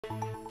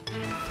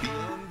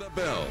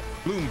bell.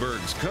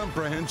 Bloomberg's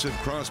comprehensive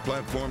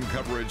cross-platform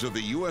coverage of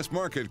the U.S.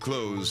 market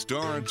close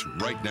starts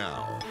right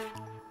now.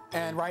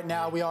 And right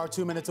now, we are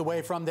 2 minutes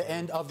away from the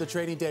end of the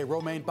trading day.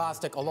 Romaine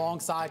Bostick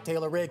alongside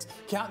Taylor Riggs,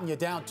 counting you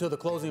down to the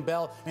closing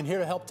bell. And here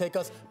to help take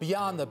us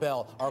beyond the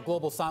bell, our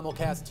global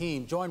simulcast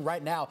team, joined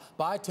right now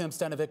by Tim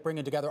Stenovec,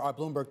 bringing together our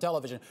Bloomberg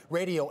Television,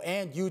 radio,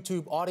 and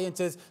YouTube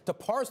audiences to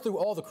parse through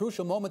all the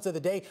crucial moments of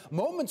the day.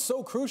 Moments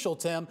so crucial,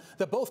 Tim,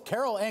 that both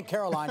Carol and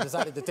Caroline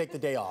decided to take the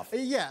day off.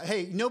 Yeah,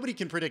 hey, nobody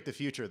can predict the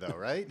future, though,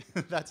 right?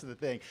 That's the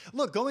thing.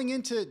 Look, going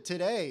into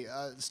today,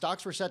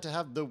 stocks were set to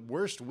have the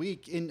worst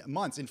week in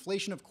months.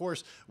 Inflation, of course,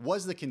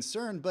 was the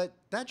concern, but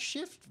that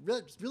shift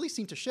really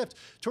seemed to shift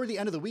toward the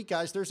end of the week,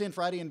 guys. Thursday and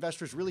Friday,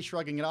 investors really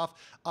shrugging it off.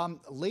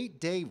 Late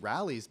day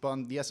rallies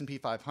on the S&P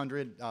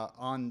 500,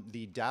 on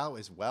the Dow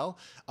as well,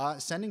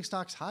 sending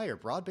stocks higher.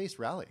 Broad-based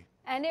rally.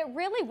 And it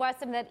really was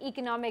some of that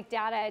economic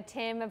data,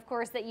 Tim, of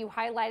course, that you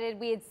highlighted.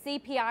 We had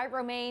CPI,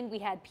 Romaine, we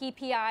had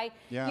PPI,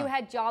 you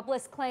had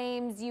jobless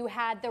claims, you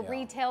had the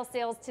retail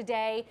sales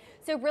today.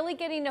 So really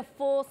getting a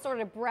full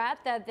sort of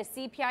breadth of the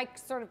CPI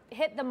sort of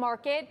hit the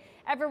market.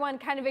 Everyone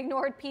kind of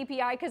ignored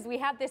PPI because we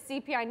had the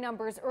CPI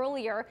numbers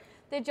earlier.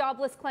 The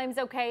jobless claims,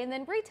 okay, and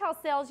then retail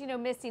sales,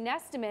 missing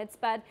estimates,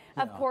 but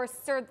of course,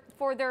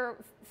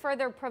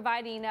 further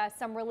providing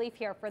some relief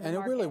here for the market.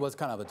 And it really was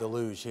kind of a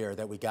deluge here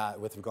that we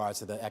got with regards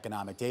to the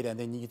economic data. And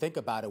then you think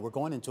about it, we're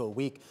going into a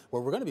week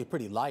where we're going to be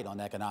pretty light on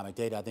economic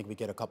data. I think we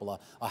get a couple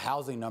of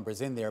housing numbers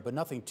in there, but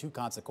nothing too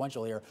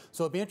consequential here.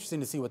 So it'd be interesting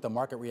to see what the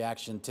market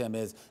reaction, Tim,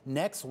 is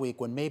next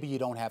week when maybe you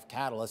don't have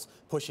catalysts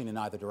pushing in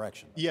either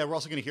direction. Yeah, we're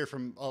also going to hear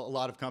from a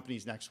lot of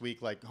companies next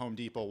week, like Home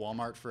Depot,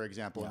 Walmart, for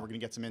example, and we're going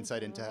to get some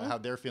insight into how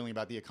they're feeling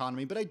about the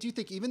economy. But I do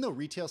think even though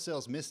retail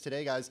sales missed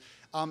today, guys,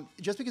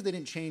 just because they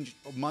didn't change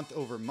month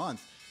over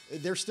month,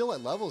 they're still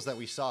at levels that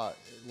we saw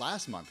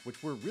last month,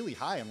 which were really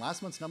high, and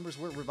last month's numbers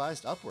were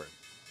revised upward.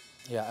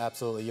 Yeah,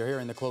 absolutely. You're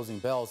hearing the closing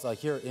bells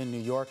here in New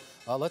York.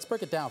 Let's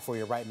break it down for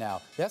you right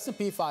now. The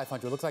S&P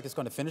 500 looks like it's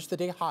going to finish the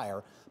day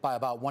higher by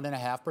about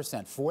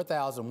 1.5%,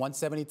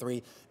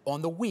 4,173.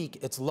 On the week,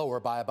 it's lower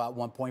by about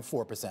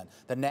 1.4%.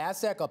 The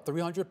NASDAQ up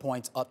 300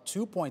 points, up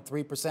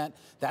 2.3%.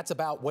 That's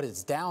about what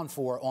it's down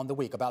for on the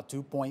week, about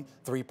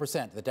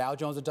 2.3%. The Dow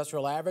Jones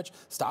Industrial Average,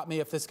 stop me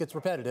if this gets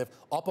repetitive,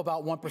 up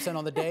about 1%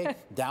 on the day,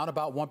 down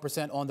about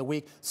 1% on the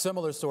week.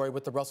 Similar story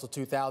with the Russell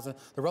 2000.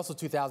 The Russell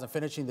 2000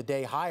 finishing the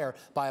day higher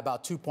by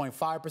about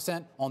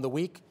 2.5% on the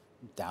week,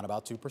 down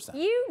about 2%.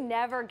 You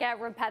never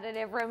get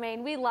repetitive,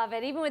 Romaine. We love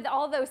it. Even with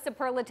all those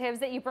superlatives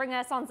that you bring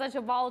us on such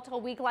a volatile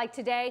week like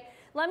today,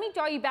 let me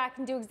draw you back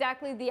and do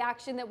exactly the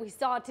action that we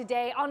saw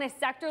today on a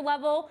sector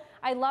level.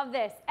 I love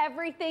this.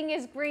 Everything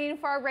is green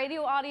for our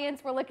radio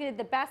audience. We're looking at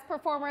the best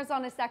performers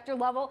on a sector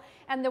level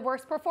and the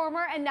worst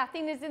performer, and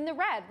nothing is in the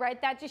red,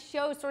 right? That just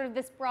shows sort of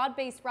this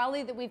broad-based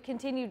rally that we've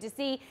continued to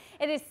see.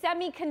 It is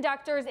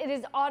semiconductors, it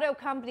is auto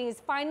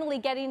companies finally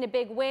getting a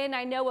big win.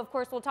 I know, of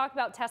course, we'll talk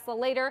about Tesla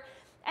later.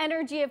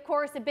 Energy, of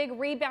course, a big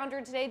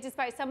rebounder today,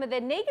 despite some of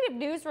the negative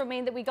news,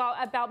 Romaine, that we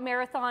got about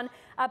Marathon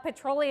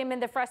Petroleum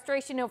and the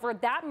frustration over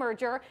that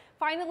merger.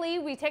 Finally,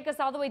 we take us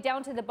all the way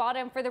down to the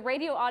bottom for the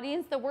radio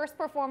audience. The worst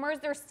performers,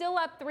 they're still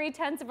up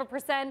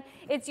 0.3%.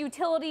 It's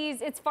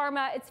utilities, it's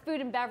pharma, it's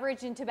food and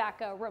beverage and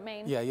tobacco,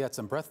 Romaine. Yeah, you had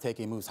some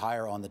breathtaking moves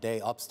higher on the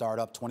day. Upstart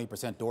up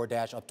 20%,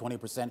 DoorDash up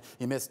 20%.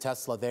 You missed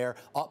Tesla there,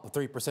 up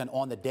 3%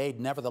 on the day.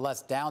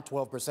 Nevertheless, down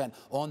 12%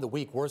 on the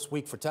week. Worst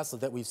week for Tesla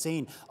that we've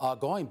seen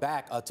going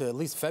back to at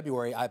least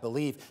February, I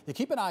believe. You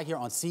keep an eye here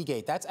on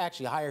Seagate. That's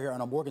actually higher here on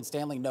a Morgan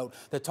Stanley note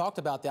that talked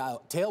about the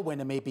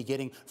tailwind it may be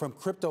getting from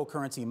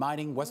cryptocurrency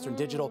mining. Western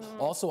Digital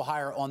also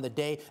higher on the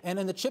day. And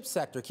in the chip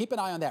sector, keep an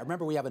eye on that.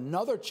 Remember, we have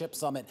another chip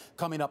summit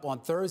coming up on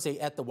Thursday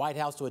at the White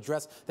House to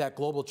address that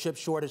global chip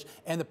shortage.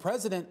 And the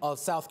president of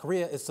South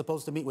Korea is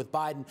supposed to meet with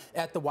Biden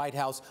at the White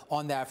House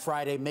on that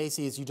Friday.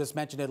 Macy's, you just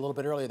mentioned it a little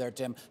bit earlier there,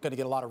 Tim, going to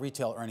get a lot of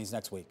retail earnings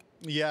next week.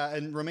 Yeah,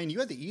 and Romaine, you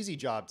had the easy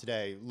job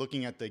today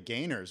looking at the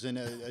gainers. In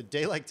a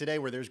day like today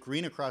where there's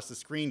green across the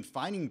screen,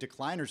 finding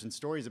decliners and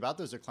stories about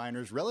those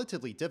decliners,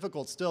 relatively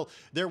difficult still.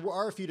 There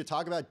are a few to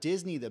talk about.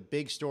 Disney, the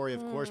big story,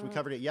 of course. We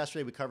covered it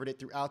yesterday. We covered it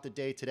throughout the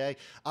day today.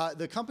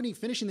 The company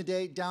finishing the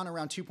day down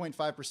around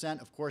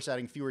 2.5%, of course,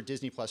 adding fewer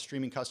Disney Plus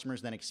streaming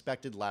customers than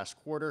expected last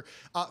quarter.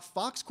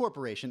 Fox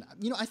Corporation,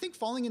 I think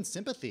falling in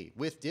sympathy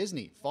with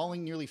Disney,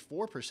 falling nearly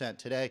 4%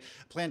 today.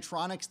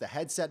 Plantronics, the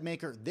headset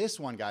maker, this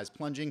one, guys,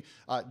 plunging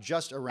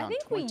just around 20%. I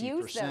think we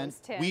use those,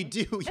 Tim. We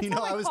do. That's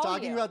I was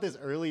talking about this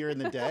earlier in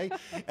the day,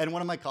 and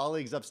one of my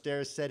colleagues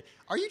upstairs said,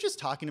 "Are you just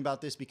talking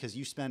about this because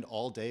you spend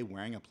all day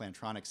wearing a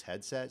Plantronics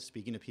headset,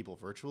 speaking to people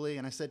virtually?"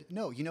 And I said,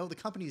 "No, the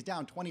company's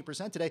down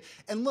 20% today.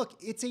 And look,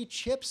 it's a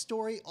chip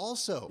story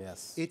also.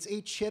 Yes. It's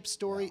a chip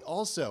story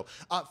also."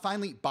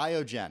 Finally,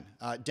 Biogen,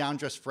 down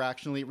just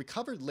fractionally,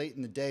 recovered late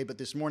in the day, but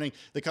this morning,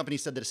 the company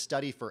said that a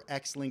study for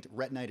X-linked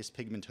retinitis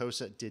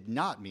pigmentosa did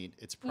not meet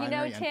its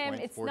primary Tim, endpoint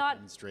it's for not,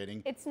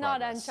 demonstrating it's not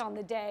progress. on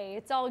the day.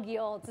 It's all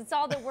yields. It's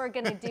all that we're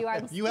going to do.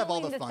 I'm you have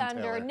all the fun,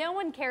 thunder. Taylor. No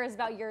one cares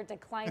about your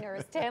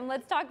decliners, Tim.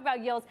 Let's talk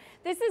about yields.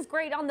 This is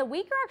great. On the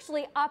week, we're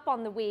actually up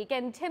on the week.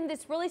 And Tim,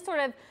 this really sort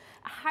of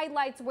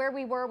highlights where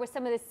we were with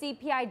some of the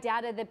CPI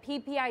data, the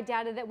PPI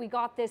data that we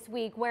got this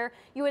week, where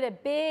you had a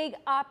big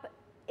up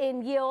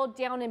in yield,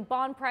 down in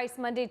bond price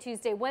Monday,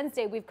 Tuesday,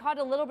 Wednesday. We've caught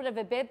a little bit of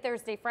a bid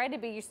Thursday, Friday,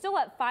 but you're still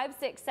at 5,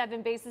 6,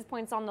 7 basis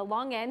points on the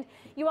long end.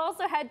 You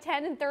also had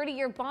 10 and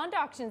 30-year bond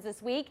auctions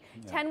this week.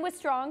 10 was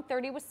strong,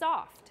 30 was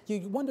soft.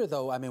 You wonder,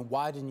 though, I mean,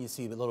 why didn't you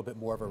see a little bit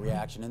more of a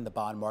reaction in the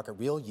bond market?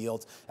 Real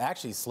yields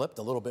actually slipped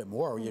a little bit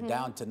more. You're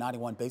down to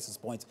 91 basis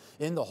points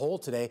in the hole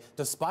today,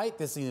 despite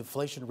this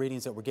inflation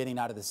readings that we're getting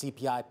out of the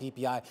CPI,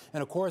 PPI,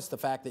 and, of course, the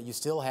fact that you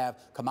still have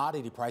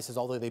commodity prices,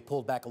 although they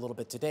pulled back a little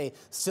bit today,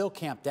 still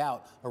camped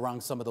out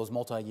around some of those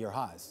multi-year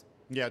highs.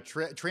 Yeah,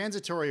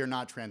 transitory or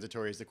not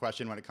transitory is the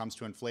question when it comes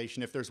to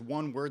inflation. If there's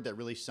one word that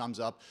really sums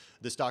up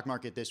the stock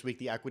market this week,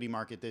 the equity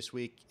market this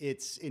week,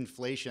 it's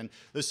inflation.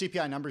 Those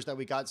CPI numbers that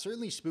we got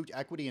certainly spooked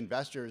equity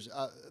investors,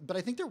 but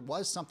I think there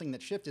was something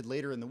that shifted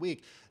later in the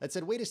week that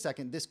said, wait a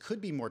second, this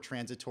could be more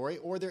transitory,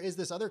 or there is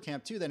this other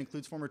camp too that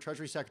includes former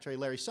Treasury Secretary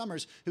Larry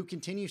Summers, who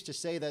continues to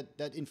say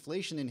that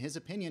inflation, in his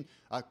opinion,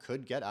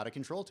 could get out of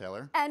control,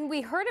 Taylor. And we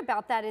heard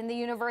about that in the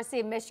University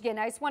of Michigan.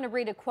 I just want to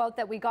read a quote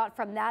that we got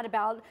from that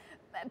about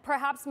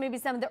perhaps maybe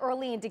some of the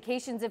early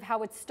indications of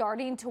how it's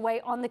starting to weigh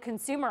on the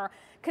consumer.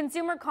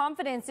 Consumer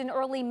confidence in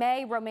early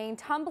May remained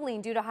tumbling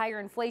due to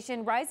higher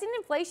inflation. Rising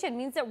inflation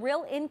means that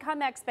real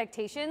income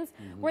expectations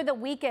were the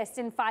weakest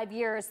in 5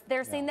 years.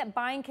 They're saying that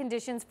buying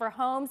conditions for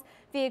homes,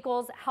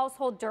 vehicles,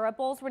 household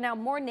durables were now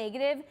more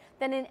negative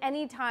than in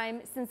any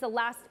time since the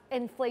last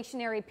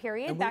inflationary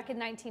period back in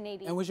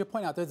 1980. And we should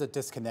point out there's a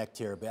disconnect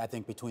here, I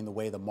think, between the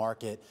way the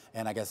market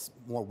and I guess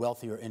more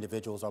wealthier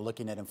individuals are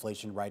looking at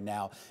inflation right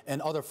now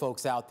and other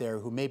folks out there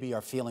who maybe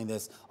are feeling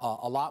this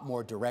a lot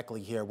more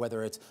directly here,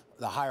 whether it's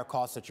the higher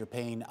costs that you're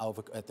paying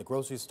over at the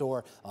grocery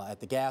store, at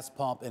the gas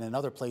pump, and in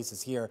other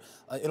places here.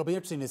 It'll be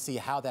interesting to see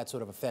how that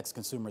sort of affects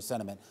consumer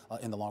sentiment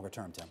in the longer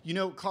term, Tim. You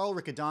know, Carl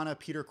Riccadonna,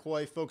 Peter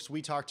Coy, folks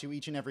we talk to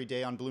each and every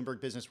day on Bloomberg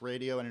Business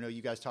Radio, and I know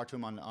you guys talk to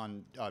him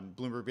on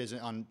Bloomberg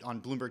Business, on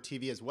Bloomberg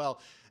TV as well.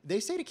 They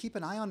say to keep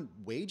an eye on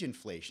wage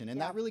inflation, and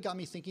that really got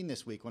me thinking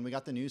this week when we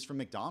got the news from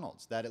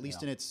McDonald's that at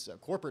least in its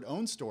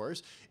corporate-owned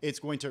stores, it's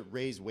going to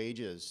raise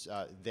wages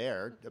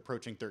there,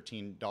 approaching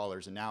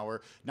 $13 an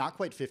hour, not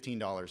quite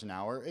 $15 an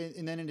hour.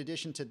 And then in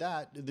addition to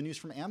that, the news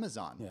from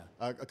Amazon,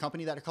 a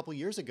company that a couple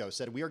years ago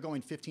said we are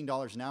going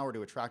 $15 an hour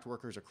to attract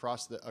workers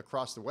across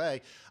the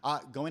way,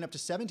 going up to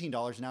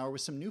 $17 an hour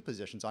with some new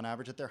positions on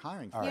average that they're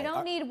hiring for. You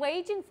don't need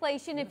wage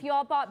inflation if you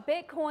all bought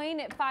Bitcoin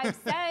at 5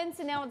 cents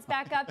and now it's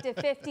back up to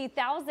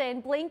 50,000.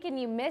 Blink and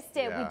you missed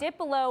it. We dipped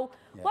below.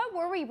 What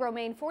were we,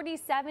 Romaine?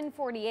 47,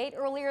 48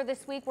 earlier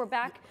this week. We're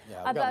back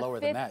above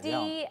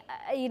 50.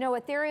 You know,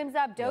 Ethereum's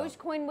up.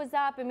 Dogecoin was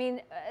up. I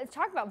mean,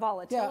 talk about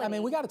volatility. Yeah, I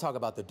mean, we got to talk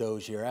about the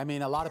Doge here. I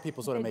mean, a lot of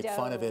people sort of make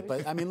fun of it,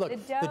 but I mean, look,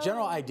 the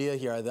general idea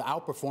here, the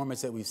outperformance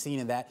that we've seen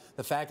in that,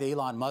 the fact that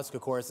Elon Musk, of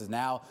course, is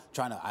now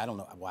trying to, I don't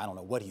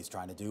know what he's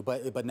trying to do,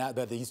 but now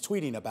that he's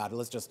tweeting about it,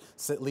 let's just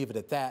leave it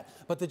at that.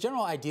 But the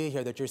general idea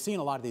here that you're seeing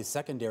a lot of these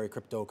secondary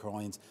crypto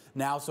coins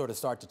now sort of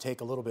start to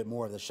take a little bit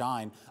more of the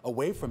shine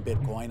away from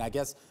Bitcoin. I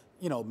guess,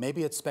 you know,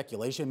 maybe it's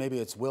speculation, maybe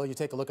it's will. You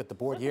take a look at the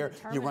board here.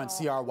 You run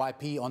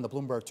CRYP on the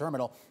Bloomberg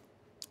terminal.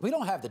 We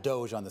don't have the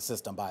Doge on the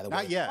system, by the way.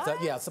 Not yet. So,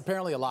 yeah, so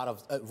apparently a lot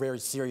of very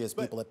serious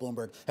people at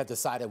Bloomberg have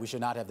decided we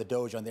should not have the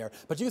Doge on there.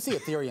 But you see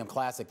Ethereum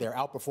Classic there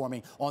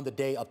outperforming on the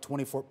day up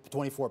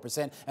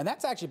 24%. And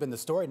that's actually been the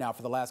story now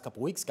for the last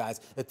couple weeks,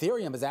 guys.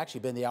 Ethereum has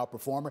actually been the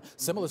outperformer.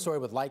 Similar story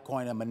with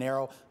Litecoin and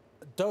Monero.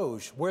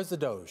 Doge, where's the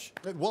Doge?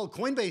 Well,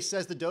 Coinbase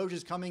says the Doge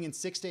is coming in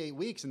 6 to 8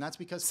 weeks, and that's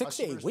because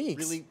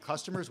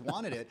customers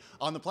wanted it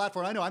on the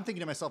platform. I know, I'm thinking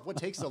to myself, what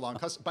takes so long?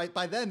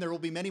 By then, there will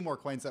be many more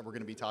coins that we're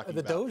going to be talking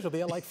about. The Doge will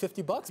be at like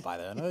 $50 by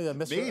then. I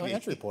missed your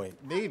entry point.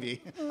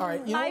 Maybe. All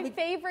right. My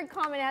favorite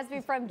comment has to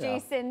be from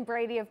Jason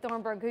Brady of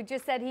Thornburg, who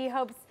just said he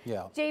hopes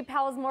Jay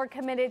Powell is more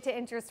committed to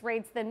interest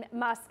rates than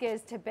Musk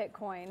is to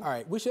Bitcoin. All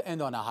right. We should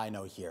end on a high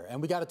note here,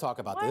 and we got to talk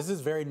about this. This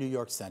is very New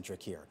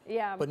York-centric here.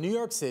 Yeah. But New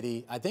York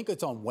City, I think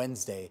it's on Wednesday,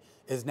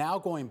 is now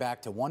going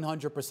back to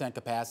 100%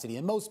 capacity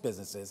in most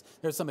businesses.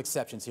 There's some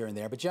exceptions here and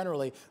there, but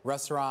generally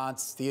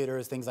restaurants,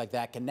 theaters, things like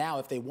that can now,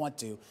 if they want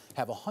to,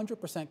 have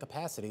 100%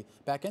 capacity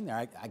back in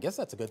there. I guess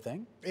that's a good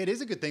thing. It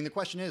is a good thing. The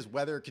question is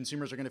whether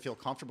consumers are going to feel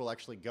comfortable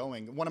actually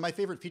going. One of my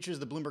favorite features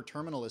of the Bloomberg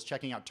terminal is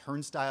checking out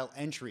turnstile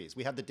entries.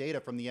 We have the data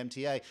from the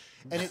MTA,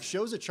 and it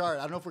shows a chart.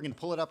 I don't know if we're going to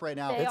pull it up right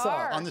now. It's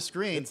up on the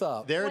screen. It's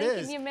up. There it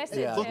is. You missed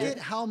it. Look at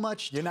how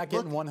much. You're not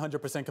getting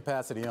 100%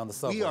 capacity on the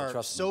subway. We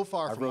are so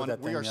far from one.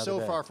 We are so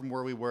far from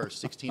where we were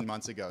 16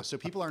 months ago. So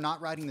people are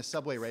not riding the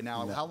subway right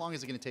now. No. How long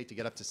is it going to take to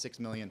get up to 6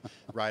 million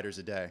riders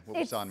a day? What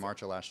we saw in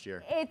March of last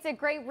year. It's a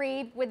great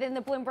read within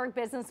the Bloomberg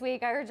Business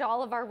Week. I urge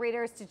all of our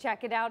readers to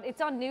check it out.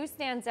 It's on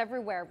newsstands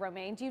everywhere,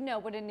 Romaine. Do you know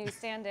what a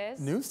newsstand is?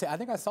 Newsstand? I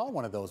think I saw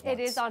one of those once.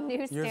 It is on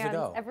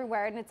newsstands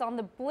everywhere, and it's on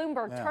the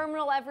Bloomberg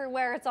terminal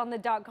everywhere. It's on the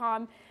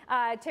 .com.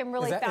 Tim,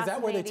 really fascinating. Is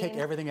that where they take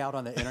everything out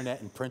on the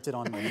internet and print it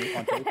on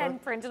paper?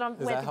 And print it on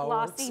with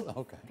glossy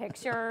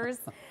pictures.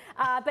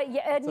 But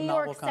yeah, a New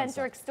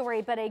York-centric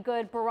story, but a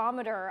good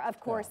barometer, of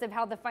course, of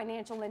how the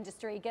financial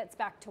industry gets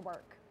back to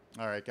work.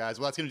 All right, guys.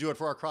 Well, that's going to do it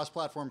for our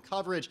cross-platform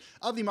coverage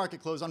of the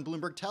market close on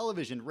Bloomberg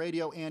Television,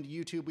 radio, and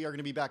YouTube. We are going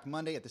to be back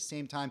Monday at the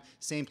same time,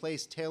 same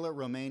place. Taylor,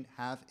 Romaine,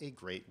 have a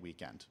great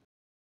weekend.